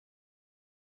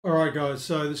All right, guys.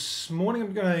 So this morning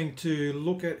I'm going to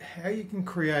look at how you can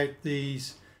create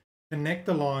these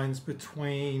connector lines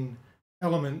between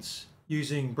elements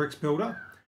using Bricks Builder.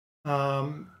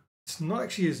 It's not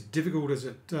actually as difficult as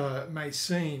it may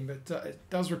seem, but it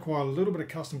does require a little bit of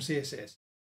custom CSS,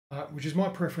 which is my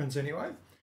preference anyway.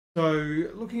 So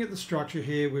looking at the structure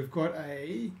here, we've got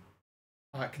a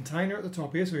container at the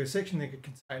top here. So we have a section like a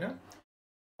container.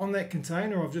 On that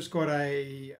container, I've just got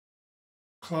a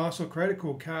class or created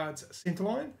called cards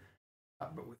centerline,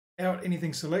 but without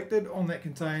anything selected on that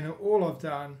container. All I've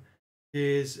done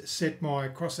is set my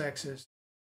cross axis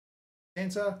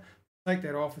center, take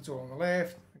that off, it's all on the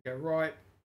left, go right,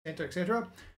 center, etc.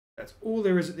 That's all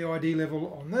there is at the ID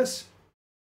level on this.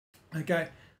 Okay,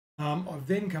 I'm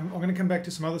going to come back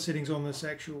to some other settings on this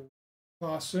actual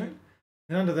class soon.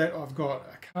 And under that, I've got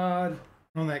a card.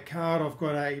 And on that card, I've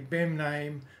got a BEM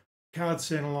name, card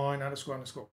centerline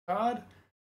 __ card.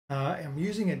 I'm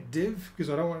using a div because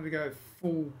I don't want it to go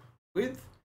full width.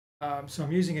 So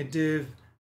I'm using a div,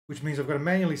 which means I've got to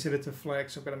manually set it to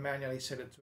flex. I've got to manually set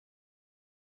it to.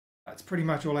 That's pretty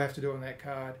much all I have to do on that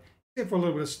card, except for a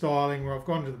little bit of styling where I've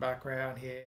gone to the background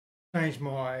here, changed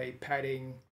my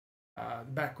padding,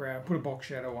 background, put a box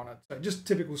shadow on it. So just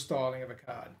typical styling of a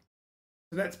card.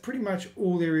 So that's pretty much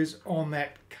all there is on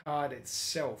that card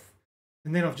itself.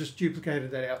 And then I've just duplicated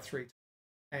that out 3 times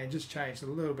and just changed a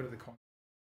little bit of the content.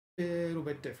 A little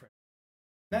bit different.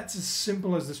 That's as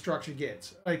simple as the structure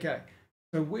gets. Okay,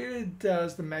 so where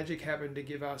does the magic happen to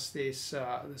give us this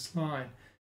this line?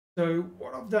 So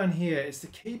what I've done here is to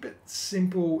keep it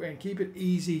simple and keep it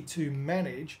easy to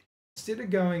manage. Instead of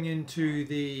going into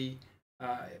the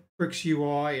Bricks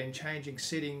UI and changing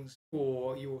settings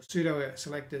for your pseudo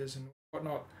selectors and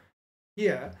whatnot,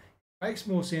 here it makes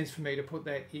more sense for me to put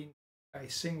that in a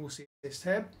single CSS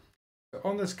tab. So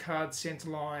on this card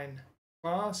centerline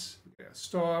class,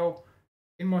 style,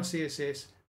 in my CSS,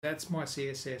 that's my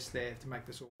CSS there to make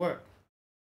this all work.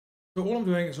 So all I'm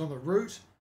doing is on the root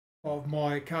of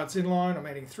my card centerline, I'm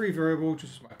adding 3 variables, which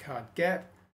is my card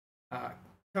gap,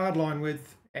 card line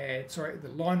width, and the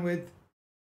line width,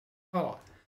 color.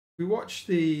 We watch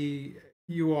the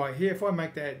UI here. If I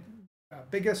make that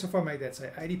bigger, so if I make that say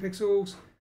 80 pixels,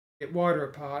 get wider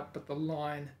apart, but the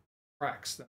line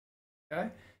tracks them.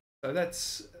 Okay, so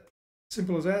that's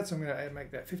simple as that. So I'm going to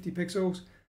make that 50 pixels.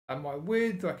 My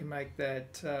width, I can make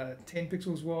that 10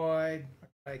 pixels wide. I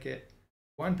can make it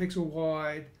 1 pixel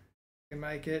wide. I can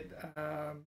make it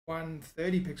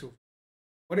 130 pixels.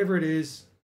 Whatever it is,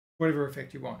 whatever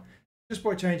effect you want. Just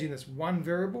by changing this one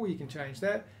variable, you can change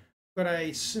that. Got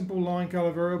a simple line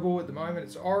color variable at the moment.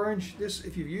 It's orange. This,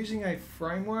 if you're using a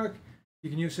framework, you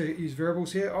can use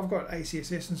variables here. I've got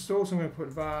ACSS installed, so I'm going to put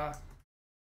var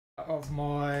of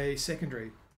my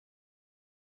secondary.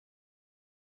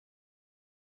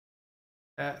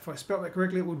 If I spelled that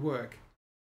correctly, it would work.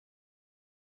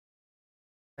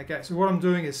 Okay, so what I'm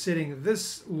doing is setting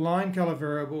this line color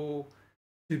variable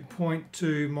to point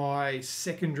to my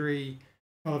secondary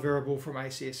color variable from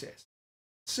ACSS.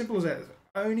 Simple as that. There's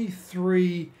only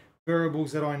 3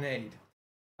 variables that I need.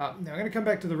 Now I'm going to come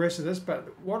back to the rest of this,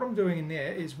 but what I'm doing in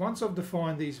there is once I've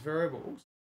defined these variables,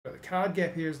 so the card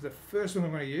gap here is the first one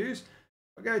I'm going to use.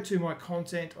 I go to my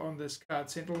content on this card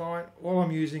center line. All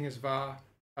I'm using is var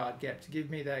card gap to give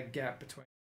me that gap between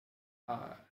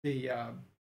the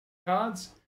cards.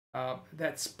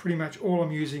 That's pretty much all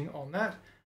I'm using on that.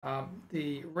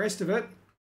 The rest of it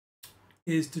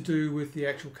is to do with the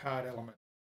actual card element.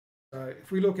 So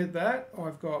if we look at that,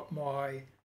 I've got my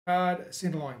card,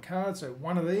 centerline card, so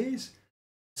one of these.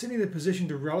 Setting the position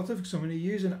to relative, because I'm going to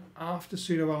use an after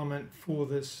pseudo element for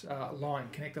this line,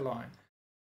 connector line.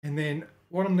 And then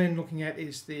what I'm then looking at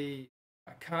is the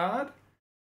card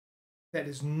that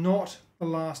is not the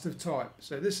last of type.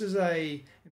 So this is a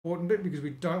important bit because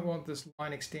we don't want this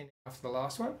line extending after the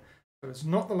last one. So it's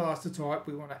not the last of type.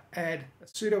 We want to add a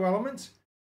pseudo element.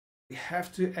 We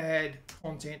have to add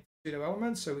content pseudo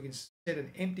elements, so we can set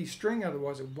an empty string,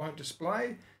 otherwise it won't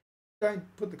display.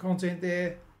 Don't put the content there,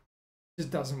 it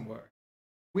just doesn't work.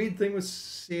 Weird thing with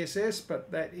CSS,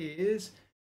 but that is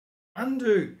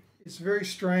undo. It's very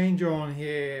strange on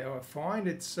here. I find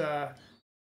it's I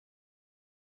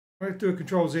have to do a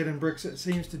Control Z in Bricks, it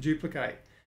seems to duplicate.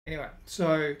 Anyway,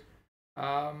 so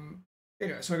so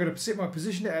I've got to set my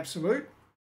position to absolute,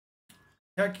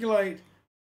 calculate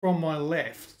from my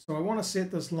left. So I want to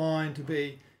set this line to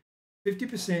be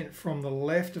 50% from the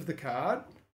left of the card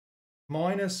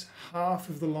minus half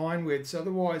of the line width.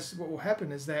 Otherwise, what will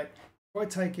happen is that if I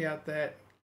take out that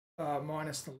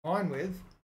minus the line width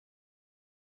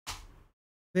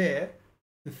there,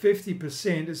 the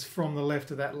 50% is from the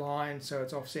left of that line, so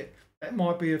it's offset. That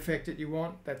might be an effect that you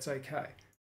want, that's okay.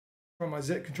 From my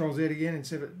Z, Control Z again, and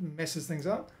see if it messes things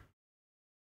up.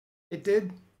 It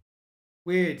did.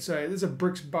 Weird. So there's a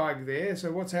Brix bug there.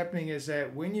 So what's happening is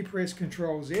that when you press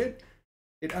Control Z,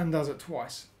 it undoes it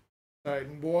twice. So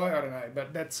why, I don't know,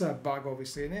 but that's a bug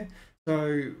obviously in there.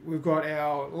 So we've got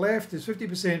our left is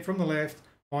 50% from the left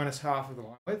minus half of the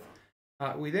line width.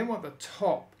 We then want the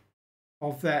top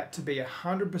of that to be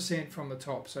 100% from the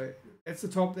top. So that's the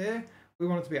top there. We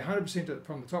want it to be 100%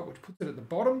 from the top, which puts it at the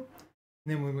bottom.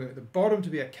 And then we move the bottom to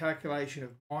be a calculation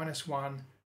of -1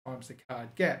 times the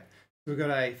card gap. So we've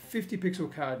got a 50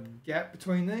 pixel card gap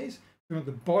between these. We want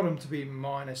the bottom to be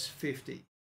 -50. Does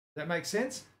that make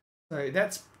sense? So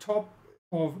that's top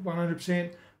of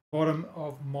 100%, bottom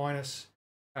of minus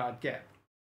card gap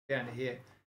down to here.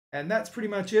 And that's pretty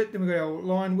much it. Then we've got our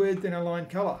line width and our line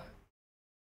color.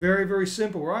 Very, very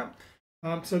simple, right?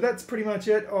 So that's pretty much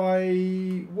it.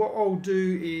 What I'll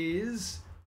do is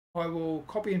I will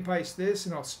copy and paste this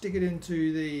and I'll stick it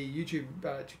into the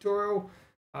YouTube tutorial.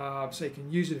 So you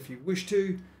can use it if you wish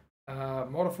to,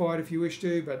 modify it if you wish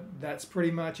to, but that's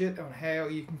pretty much it on how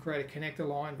you can create a connector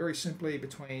line very simply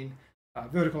between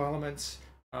vertical elements.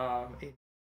 If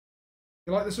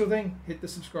you like this sort of thing, hit the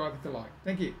subscribe, hit the like.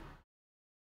 Thank you.